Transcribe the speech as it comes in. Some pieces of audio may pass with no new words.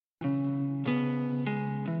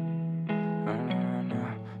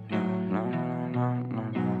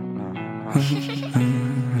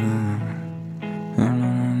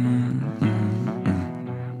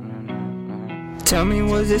Tell me,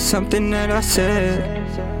 was it something that I said?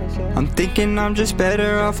 I'm thinking I'm just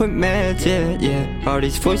better off with meds, yeah. All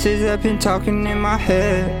these voices have been talking in my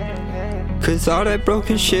head, 'cause all that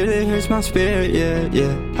broken shit, it hurts my spirit,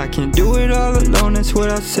 yeah. I can't do it all alone, that's what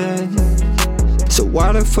I said. So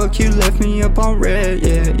why the fuck you left me up on red,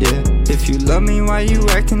 yeah. If you love me, why you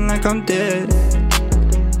acting like I'm dead?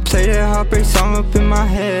 Play that heartbreak song up in my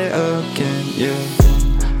head again, yeah.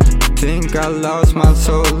 Think I lost my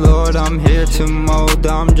soul, Lord, I'm here to mold.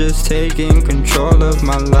 I'm just taking control of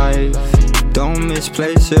my life. Don't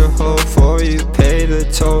misplace your hope, for you pay the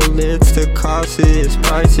toll. It's the costliest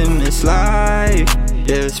price in this life.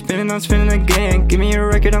 Yeah, spinning, I'm spinning again. Give me a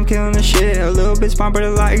record, I'm killing the shit. A little bit smart, but a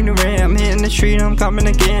lot ignorant. I'm hitting the street, I'm coming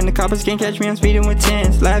again. The coppers can't catch me, I'm speeding with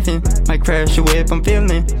 10s. Laughing, might crash the whip, I'm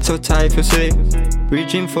feeling so tight, feel sick.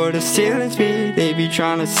 Reaching for the ceiling speed, they be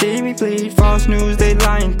trying to see me bleed. False news, they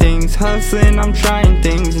lying things. Hustling, I'm trying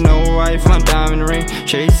things. No wife, my diamond ring.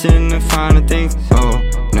 Chasing the finer things. Oh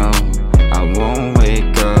no, I won't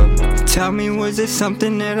wake up. Tell me, was it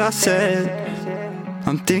something that I said?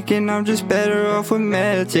 I'm thinking I'm just better off with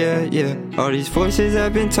meds, yeah. All these voices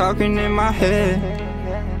have been talking in my head,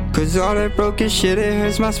 'cause all that broken shit, it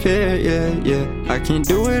hurts my spirit, yeah. I can't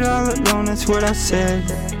do it all alone, that's what I said.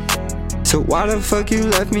 So why the fuck you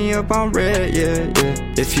left me up on red, yeah.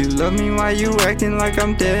 If you love me, why you acting like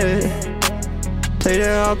I'm dead? Play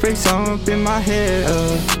that heartbreak song up in my head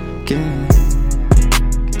again.